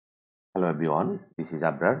Hello everyone, this is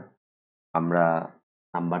Abrar. আমরা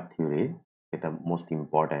number theory, এটা most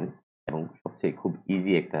important এবং সবচেয়ে খুব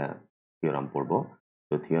ইজি একটা থিওরাম পড়বো।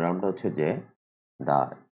 তো থিওরামটা হচ্ছে যে দ্য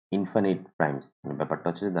ইনফিনিট প্রাইমস, মানে ব্যাপারটা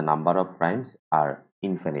হচ্ছে the number of primes R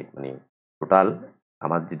infinite, মানে টোটাল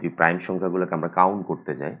আমার যদি প্রাইম সংখ্যাগুলোকে আমরা কাউন্ট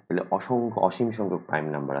করতে যাই তাহলে অসংখ্য অসীম সংখ্যক প্রাইম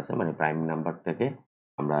নাম্বার আছে, মানে প্রাইম নাম্বারটাকে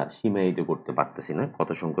আমরা সীমায়িত করতে পারতেছি না কত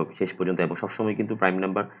সংখ্যক শেষ পর্যন্ত। এবং সবসময় কিন্তু প্রাইম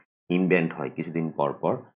নাম্বার ইনভেন্ট হয়, কিছুদিন পর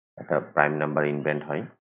পর একটা প্রাইম নাম্বার ইনভেন্ট হয়,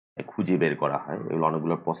 খুঁজে বের করা হয়। এগুলো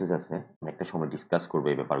অনেকগুলো প্রসেস আছে, আমি একটা সময় ডিসকাস করবো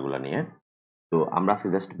এই ব্যাপারগুলো নিয়ে। তো আমরা আজকে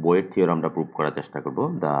জাস্ট বইয়ের থিওরামটা প্রুভ করার চেষ্টা করব।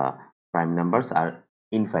 The prime numbers R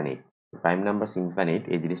infinite, prime numbers infinite,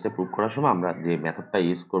 এই জিনিসটা প্রুভ করার সময় আমরা যে মেথডটা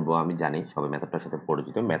ইউজ করব, আমি জানি সবাই মেথডটার সাথে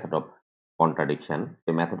পরিচিত, মেথড অফ কন্ট্রাডিকশন। তো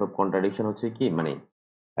মেথড অফ কন্ট্রাডিকশন হচ্ছে কি, মানে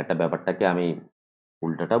একটা ব্যাপারটাকে আমি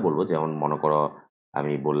উল্টাটা বলবো। যেমন মনে করো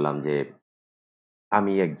আমি বললাম যে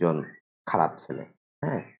আমি একজন খারাপ ছেলে।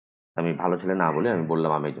 হ্যাঁ? আমি ভালো ছেলে না বলে আমি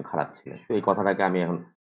বললাম আমি একজন খারাপ ছেলে। তো এই কথাটাকে আমি এখন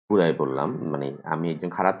ঘুরায় বললাম। মানে আমি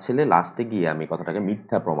একজন খারাপ ছেলে, লাস্টে গিয়ে আমি কথাটাকে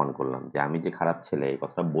মিথ্যা প্রমাণ করলাম যে আমি যে খারাপ ছেলে এই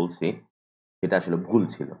কথাটা বলছি সেটা আসলে ভুল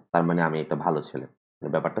ছিল। তার মানে আমি একটা ভালো ছেলে। মানে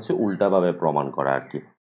ব্যাপারটা হচ্ছে উল্টাভাবে প্রমাণ করা আরকি।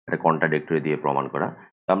 একটা কন্ট্রাডিক্টরি দিয়ে প্রমাণ করা।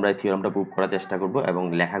 তো আমরা এই থিওরামটা প্রুভ করার চেষ্টা করব এবং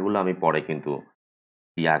লেখাগুলো আমি পরে কিন্তু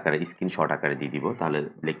ইয়ে আকারে স্ক্রিনশট আকারে দিয়ে দিব। তাহলে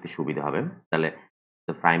লিখতে সুবিধা হবে। তাহলে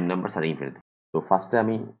প্রাইম নাম্বারস আর ইনফিনিট। তো ফার্স্টে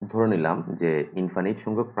আমি ধরে নিলাম যে ইনফিনিট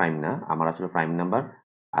সংখ্যক প্রাইম না, আমার আসলে প্রাইম নাম্বার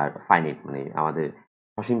আর ফাইনাইট, মানে আমাদের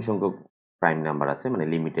অসীম সংখ্যক প্রাইম নাম্বার আছে, মানে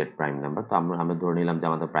লিমিটেড প্রাইম নাম্বার। তো আমরা আমরা ধরে নিলাম যে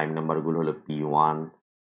আমাদের প্রাইম নাম্বারগুলো হলো P1,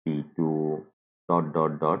 P2 dot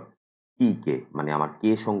dot dot Pk, মানে আমার k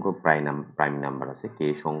সংখ্যক প্রাইম নাম্বার আছে, k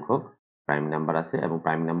সংখ্যক প্রাইম নাম্বার আছে এবং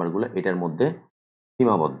প্রাইম নাম্বারগুলো এটার মধ্যে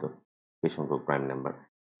সীমাবদ্ধ, k সংখ্যক প্রাইম নাম্বার।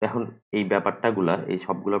 এখন এই ব্যাপারটাগুলা, এই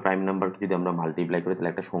সবগুলো প্রাইম নাম্বারকে যদি আমরা মাল্টিপ্লাই করি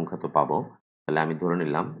তাহলে একটা সংখ্যা তো পাবো। তাহলে আমি ধরে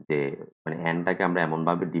নিলাম যে মানে n-টাকে আমরা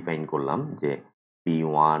এমনভাবে ডিফাইন করলাম যে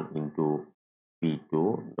P1 into P2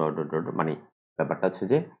 dot dot dot, মানে ব্যাপারটা হচ্ছে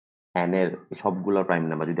যে n এর সবগুলা প্রাইম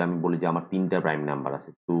নাম্বার, যদি আমি বলি যে আমার ৩টা প্রাইম নাম্বার আছে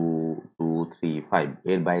 2, 2, 3, 5,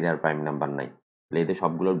 এর বাইরে আর প্রাইম নাম্বার নাই। তাহলে এদের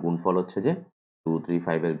সবগুলোর গুণফল হচ্ছে যে 2, 3,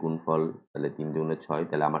 5 এর গুণফল, তাহলে ৩ দুগুণে ৬,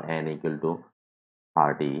 তাহলে আমার n ইকুয়াল টু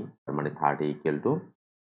 30, তার মানে 30 ইকুয়াল টু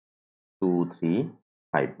 2, 3,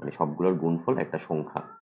 5, মানে সবগুলোর গুণফল একটা সংখ্যা।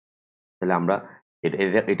 তাহলে আমরা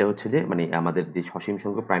এটা হচ্ছে যে মানে আমাদের যে সসীম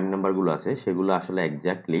সংখ্যক প্রাইম নাম্বার গুলো আছে সেগুলো আসলে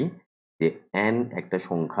এক্স্যাক্টলি যে n একটা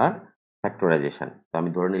সংখ্যার ফ্যাক্টরাইজেশন। তো আমি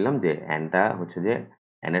ধরে নিলাম যে n টা হচ্ছে যে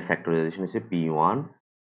n এর ফ্যাক্টরাইজেশন হচ্ছে P1,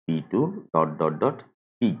 P2 dot dot dot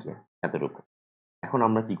Pk, এতটুকু। এখন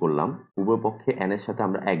আমরা কি করলাম, উভয় পক্ষে n এর সাথে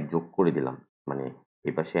আমরা 1 যোগ করে দিলাম। মানে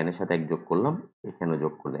এই পাশে n এর সাথে 1 যোগ করলাম, এখানেও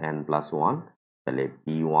যোগ করলে n প্লাস 1, তাহলে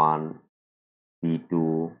P1, P2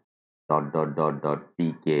 dot dot dot dot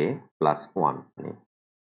Pk plus 1, মানে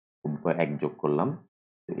উভয় 1 যোগ করলাম।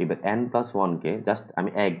 তো এবার n প্লাস 1 কে জাস্ট আমি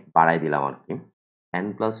 1 বাড়াই দিলাম আরকি। n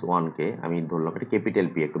প্লাস 1 কে আমি ধরলাম এটা ক্যাপিটাল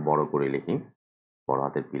P, একটু বড় করে লিখি। বড়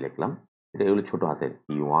হাতের P লিখলাম। এটা এগুলো ছোট হাতের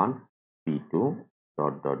P1, P2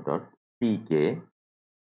 dot dot dot Pk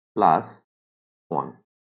plus 1,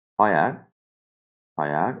 where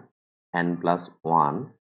n plus 1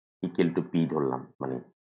 equal to P ধরলাম। মানে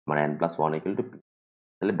আমার n plus 1 equal to P।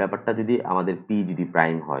 তাহলে ব্যাপারটা যদি আমাদের P যদি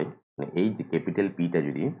প্রাইম হয়, মানে এই যে ক্যাপিটাল P টা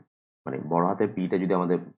যদি, মানে বড় হাতের P টা যদি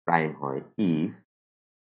আমাদের প্রাইম হয়, ইফ,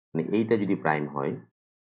 মানে এইটা যদি প্রাইম হয়,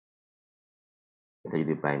 এটা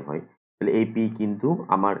যদি প্রাইম হয়, তাহলে এই P কিন্তু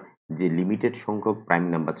আমার যে লিমিটেড সংখ্যক প্রাইম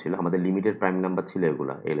নাম্বার ছিল, আমাদের লিমিটেড প্রাইম নাম্বার ছিল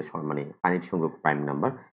এগুলো মানে ফাইনাইট সংখ্যক প্রাইম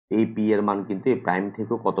নাম্বার। এই P এর মান কিন্তু এই প্রাইম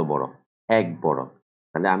থেকেও কত বড়? 1 বড়।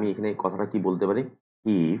 তাহলে আমি এখানে কথাটা কি বলতে পারি?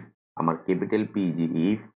 ইফ আমার ক্যাপিটাল P, যে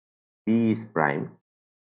ইফ P ইজ প্রাইম,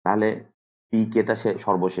 তাহলে PK টা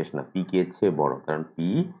সর্বশেষ না, PK এর চেয়ে বড়, কারণ P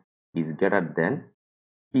is greater than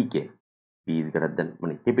PK। P is greater than,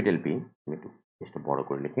 মানে ক্যাপিটাল P, আমি একটু চেষ্টা বড়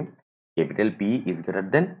করে লিখি, capital P is greater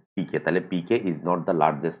than PK, তাহলে PK is not the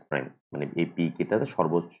largest prime, মানে এই PK টা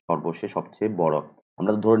সর্বশেষ সবচেয়ে বড়।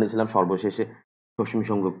 আমরা তো ধরে নিয়েছিলাম সর্বশেষে সসীম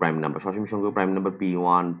সংখ্যক প্রাইম নাম্বার, সসীম সংখ্যক prime number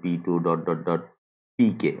P1, P2 dot dot dot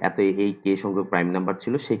PK, এত এই K সংখ্যক প্রাইম নাম্বার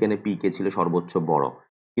ছিল, সেখানে PK ছিল সর্বোচ্চ বড়।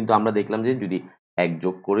 কিন্তু আমরা দেখলাম যে যদি 1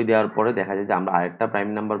 যোগ করে দেওয়ার পরে দেখা যায় যে আমরা আরেকটা প্রাইম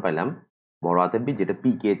নাম্বার পাইলাম বড় হাতের P, যেটা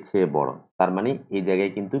PK এর চেয়ে বড়। তার মানে এই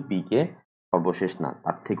জায়গায় কিন্তু PK সর্বশেষ না,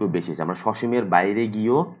 তার থেকেও বেশি। আমরা সসীমের বাইরে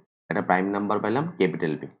গিয়েও একটা প্রাইম নাম্বার পাইলাম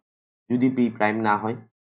ক্যাপিটাল P। যদি P প্রাইম না হয়,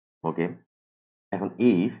 ওকে, এখন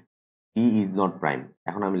if P is not prime,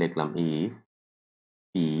 এখন আমি লিখলাম if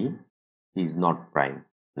P is not prime,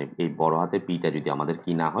 মানে এই বড় হাতে P টা যদি আমাদের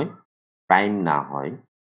কি না হয়, প্রাইম না হয়।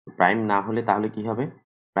 প্রাইম না হলে তাহলে কি হবে?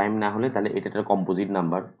 প্রাইম না হলে তাহলে এটা একটা কম্পোজিট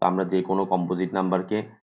নাম্বার। তো আমরা যে কোনো কম্পোজিট নাম্বারকে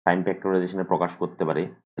প্রাইম ফ্যাক্টরাইজেশনে প্রকাশ করতে পারি,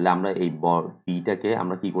 তাহলে আমরা এই পিটাকে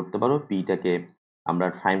আমরা কি করতে পারবো, পিটাকে আমরা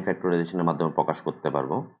প্রাইম ফ্যাক্টরাইজেশনের মাধ্যমে প্রকাশ করতে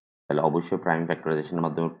পারবো। তাহলে অবশ্যই প্রাইম ফ্যাক্টরাইজেশনের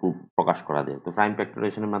মাধ্যমে প্রকাশ করা যায়। তো প্রাইম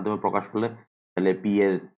ফ্যাক্টরাইজেশনের মাধ্যমে প্রকাশ করলে তাহলে পি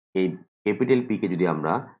এর এই ক্যাপিটাল পি কে যদি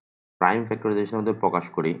আমরা প্রাইম ফ্যাক্টরাইজেশনের মাধ্যমে প্রকাশ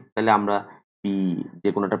করি, তাহলে আমরা পি যে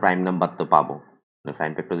কোনো একটা প্রাইম নাম্বার তো পাবো। মানে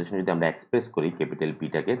প্রাইম ফ্যাক্টরাইজেশন যদি আমরা এক্সপ্রেস করি ক্যাপিটাল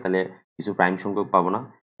পিটাকে, তাহলে কিছু প্রাইম সংখ্যক পাবো না।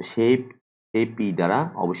 তো সেই পি দ্বারা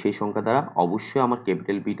অবশ্যই সংখ্যা দ্বারা অবশ্যই আমার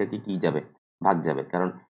ক্যাপিটাল পিটাকে কি যাবে, ভাগ যাবে। কারণ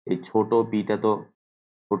এই ছোট বিটা তো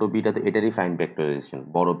এটারই প্রাইম ফ্যাক্টরাইজেশন,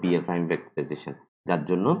 বড় পি এর প্রাইম ফ্যাক্টরাইজেশন, যার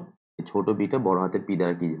জন্য এই ছোট বিটা বড় হাতের পি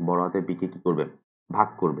দ্বারা কি বড় হাতের পি কে কি করবে, ভাগ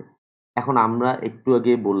করবে। এখন আমরা একটু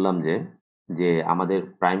আগে বললাম যে যে আমাদের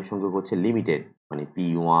প্রাইম সংখ্যক হচ্ছে লিমিটেড, মানে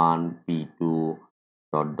পি1 পি2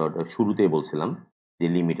 ডট ডট শুরুতেই বলছিলাম যে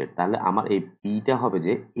লিমিটেড। তাহলে আমার এই পিটা হবে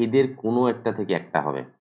যে এদের কোনো একটা থেকে একটা হবে।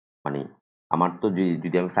 মানে আমার তো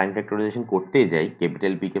যদি আমি প্রাইম ফ্যাক্টরাইজেশন করতেই যাই,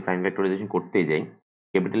 capital P K prime factorisation করতেই যাই,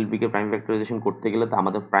 capital P K prime factorisation করতে গেলে তো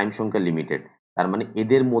আমাদের প্রাইম সংখ্যা লিমিটেড। তার মানে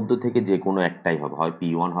এদের মধ্য থেকে যে কোনো একটাই হবে, হয়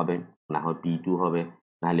পি1 হবে, না হয় পি2 হবে,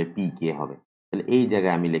 না হলে পি কে হবে। তাহলে এই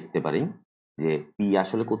জায়গায় আমি লিখতে পারি যে পি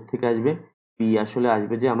আসলে কোত্থেকে আসবে, পি আসলে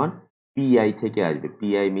আসবে যে আমার পিআই থেকে আসবে।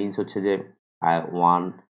 পিআই মিনস হচ্ছে যে ওয়ান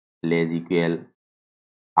লেজ ইকুয়াল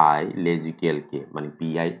আই লেজ ইকুয়াল কে, মানে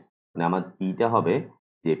পিআই মানে আমার পিটা হবে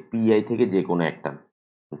যে পিআই থেকে যে কোনো একটা,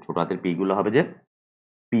 ছোট হাতের পি গুলো হবে যে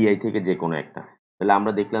পিআই থেকে যে কোনো একটা। তাহলে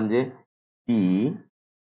আমরা দেখলাম যে পি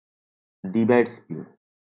ডিভাইডস পি,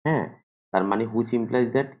 হ্যাঁ, তার মানে হুইচ ইমপ্লাইজ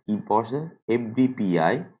দ্যাট কি পড়ছে এভরি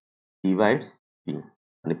পিআই ডিভাইডস পি,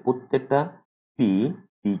 মানে প্রত্যেকটা পি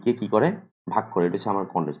পি কে কি করে, ভাগ করে। এটা হচ্ছে আমার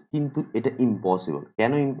কন্ডিশন, কিন্তু এটা ইম্পসিবল।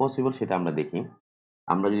 কেন ইম্পসিবল সেটা আমরা দেখি।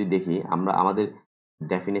 আমরা যদি দেখি, আমরা আমাদের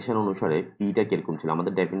ডেফিনেশন অনুসারে পিটা কিরকম ছিল,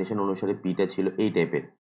 আমাদের ডেফিনেশন অনুসারে পিটা ছিল এই টাইপের,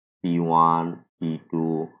 P one পি2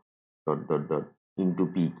 dot dot dot into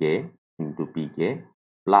পিকে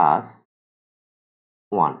প্লাস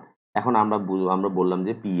 1। এখন আমরা বললাম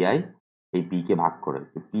যে পিআই এই পি কে ভাগ করে,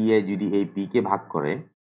 তো পিআই যদি এই পি কে ভাগ করে,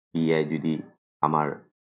 পিআই যদি আমার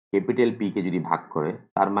ক্যাপিটাল পি কে যদি ভাগ করে,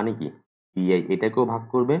 তার মানে কি পিআই এটাকেও ভাগ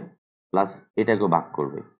করবে প্লাস এটাকেও ভাগ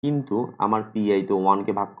করবে। কিন্তু আমার পিআই তো 1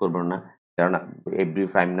 কে ভাগ করবে না, কারণ every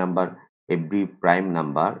prime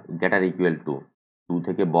number greater equal to 2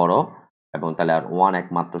 থেকে বড়, এবং তাহলে আর 1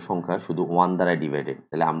 একমাত্র সংখ্যা শুধু 1 দ্বারা ডিভাইডেড।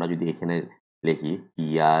 তাহলে আমরা যদি এখানে লিখি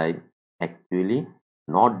PI actually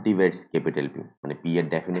not divides capital P, মানে পি এর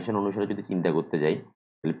ডেফিনেশন অনুসারে যদি চিন্তা করতে যাই,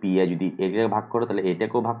 তাহলে পিআই যদি এটাকে ভাগ করে তাহলে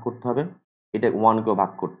এটাকেও ভাগ করতে হবে, এটা 1 কেও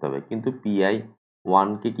ভাগ করতে হবে, কিন্তু পিআই 1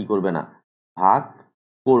 কে কি করবে না, ভাগ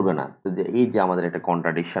করবে না। তো যে এই যে আমাদের একটা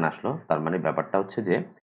কন্ট্রাডিকশন আসলো, তার মানে ব্যাপারটা হচ্ছে যে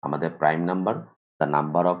আমাদের prime number, the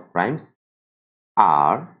number of primes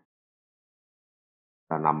are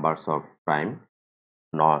the numbers of prime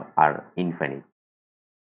not R infinite.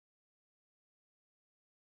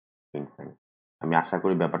 আমি আশা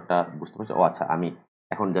করি ব্যাপারটা বুঝতে পারছি। ও আচ্ছা, আমি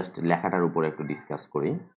এখন জাস্ট লেখাটার উপরে একটু ডিসকাস করি।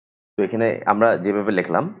 তো এখানে আমরা যেভাবে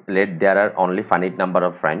লিখলাম, let there R only finite number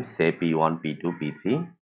of primes say P one পি2 পি3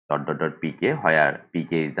 dot dot dot PK, where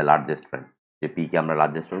PK is the largest prime. যে পিকে আমরা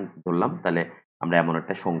লার্জেস্ট প্রাইম ধরলাম, তাহলে আমরা এমন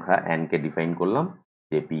একটা সংখ্যা n কে ডিফাইন করলাম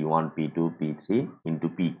যে পি1 পি2 পি3 ইন্টু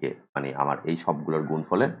পিকে, মানে আমার এই সবগুলোর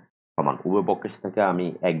গুণফলের সমান। উভয় পক্ষের সাথে আমি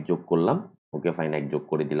এক যোগ করলাম, ওকে ফাইন, এক যোগ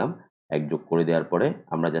করে দিলাম। এক যোগ করে দেওয়ার পরে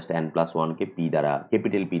আমরা জাস্ট n+1 কে পি দ্বারা,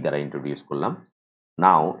 ক্যাপিটাল পি দ্বারা ইন্ট্রোডিউস করলাম।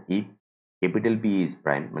 নাও if capital P is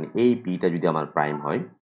prime, মানে এই পিটা যদি আমার প্রাইম হয়,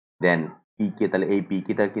 দেন পিকে, তাহলে এই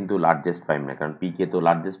পিকেটা কিন্তু লার্জেস্ট প্রাইম না, কারণ পিকে তো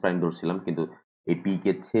লার্জেস্ট প্রাইম ধরছিলাম, কিন্তু এই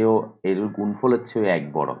পিকে চেয়েও এর গুণফলের চেয়েও এক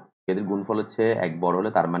বড়। এদের গুণফলের চেয়ে এক বড়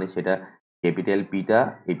হলে তার মানে সেটা ক্যাপিটাল পিটা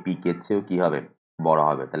এই পিকের চেয়েও কি হবে, বড়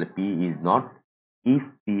হবে। তাহলে P is not, if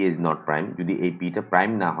P is not prime, যদি এই পিটা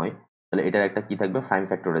প্রাইম না হয়, তাহলে এটার একটা কি থাকবে, প্রাইম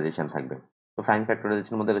ফ্যাক্টরাইজেশন থাকবে। তো প্রাইম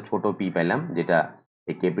ফ্যাক্টরাইজেশনের মধ্যে একটা ছোট পি পাইলাম, যেটা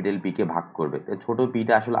এই ক্যাপিটাল পি কে ভাগ করবে। তো ছোট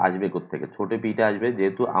পিটা আসলে আসবে কোত্থেকে, ছোট পিটা আসবে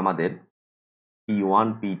যেহেতু আমাদের P one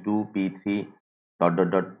 পি2 পি3 dot dot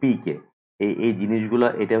dot P K এই জিনিসগুলো,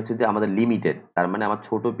 এটা হচ্ছে যে আমাদের লিমিটেড। তার মানে আমার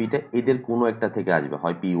ছোট পিটা এদের কোনো একটা থেকে আসবে,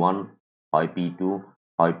 হয় পি1, হয় পি2,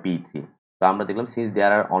 হয় পি3। তো আমরা দেখলাম since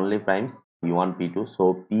there R only primes P one পি2, so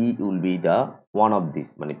P will be the one of this,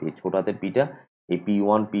 মানে এই ছোট হাতের পিটা এই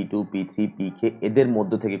পি1 পি2 পি3 পি কে এদের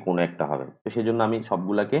মধ্য থেকে কোনো একটা হবে। তো সেজন্য আমি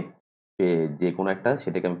সবগুলাকে যে কোনো একটা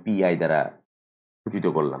সেটাকে আমি পিআই দ্বারা সূচিত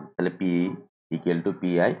করলাম। তাহলে পি ইকুয়াল টু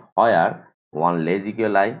পিআই, হয় আর 1 লেজ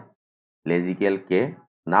ইকুয়াল আই লেজ ইকুয়াল কে।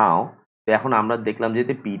 নাও তো এখন আমরা দেখলাম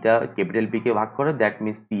যে পিটা ক্যাপিটাল পি কে ভাগ করে, that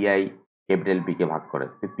means PI capital P K ভাগ করে।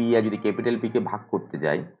 তো পিআই যদি ক্যাপিটাল পি কে ভাগ করতে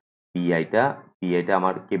যাই, পিআইটা পিআইটা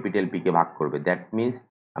আমার ক্যাপিটাল পি কে ভাগ করবে। দ্যাট মিনস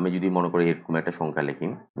আমি যদি মনে করি এরকম একটা সংখ্যা লিখি,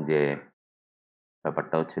 যে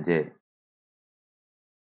ব্যাপারটা হচ্ছে যে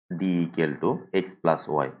D equal to x plus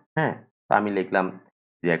Y. হ্যাঁ, তা আমি লিখলাম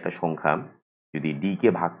যে একটা সংখ্যা যদি ডি কে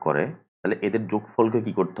ভাগ করে তাহলে এদের যোগফলকে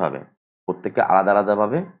কি করতে হবে, প্রত্যেককে আলাদা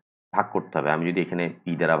আলাদাভাবে ভাগ করতে হবে। আমি যদি এখানে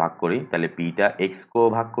পি দ্বারা ভাগ করি তাহলে পিটা এক্স কেও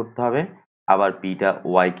ভাগ করতে হবে, আবার পিটা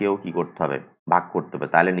ওয়াই কেও কি করতে হবে, ভাগ করতে হবে,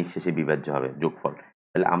 তাহলে নিঃশেষে বিভাজ্য হবে যোগফল।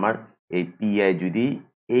 তাহলে আমার এই পি আই যদি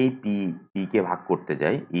এই পি কে ভাগ করতে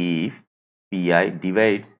যায়, if P I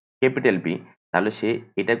divides capital P, তাহলে সে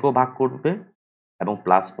এটাকেও ভাগ করবে এবং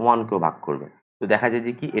প্লাস ওয়ানকেও ভাগ করবে। তো দেখা যায়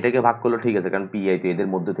যে কি এটাকে ভাগ করলে ঠিক আছে, কারণ পিআই তো এদের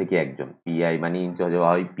মধ্যে থেকে একজন, পিআই মানে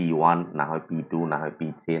হয় পি ওয়ান, না হয় পি টু, না হয় পি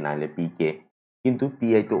থ্রি, না হলে পি কে। কিন্তু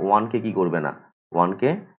পিআই তো ওয়ানকে কি করবে না, ওয়ানকে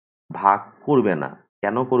ভাগ করবে না।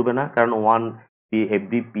 কেন করবে না? কারণ ওয়ান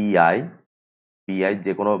এভরি পিআই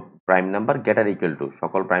যে কোনো prime number greater equal to,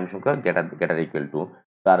 সকল প্রাইম সংখ্যা গ্রেটার ইকুয়াল টু,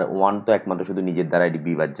 তার ওয়ান তো একমাত্র শুধু নিজের দ্বারা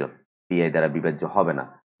বিভাজ্য, পিআই দ্বারা বিভাজ্য হবে না।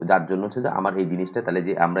 তো যার জন্য হচ্ছে যে আমার এই জিনিসটা, তাহলে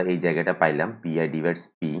যে আমরা এই জায়গাটা পাইলাম পিআই ডিভাইডস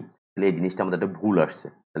পি, তাহলে এই জিনিসটা আমাদের একটা ভুল আসছে।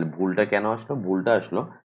 তাহলে ভুলটা কেন আসলো? ভুলটা আসলো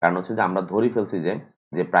কারণ হচ্ছে যে আমরা ধরে ফেলছি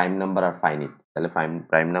যে প্রাইম নাম্বার আর ফাইনিট। তাহলে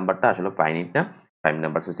প্রাইম নাম্বারটা আসলে ফাইনিট না, প্রাইম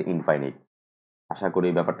নাম্বার হচ্ছে ইনফাইনিট। আশা করি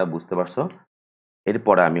এই ব্যাপারটা বুঝতে পারছো।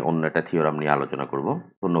 এরপরে আমি অন্য একটা থিওরাম নিয়ে আলোচনা করব।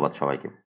 ধন্যবাদ সবাইকে।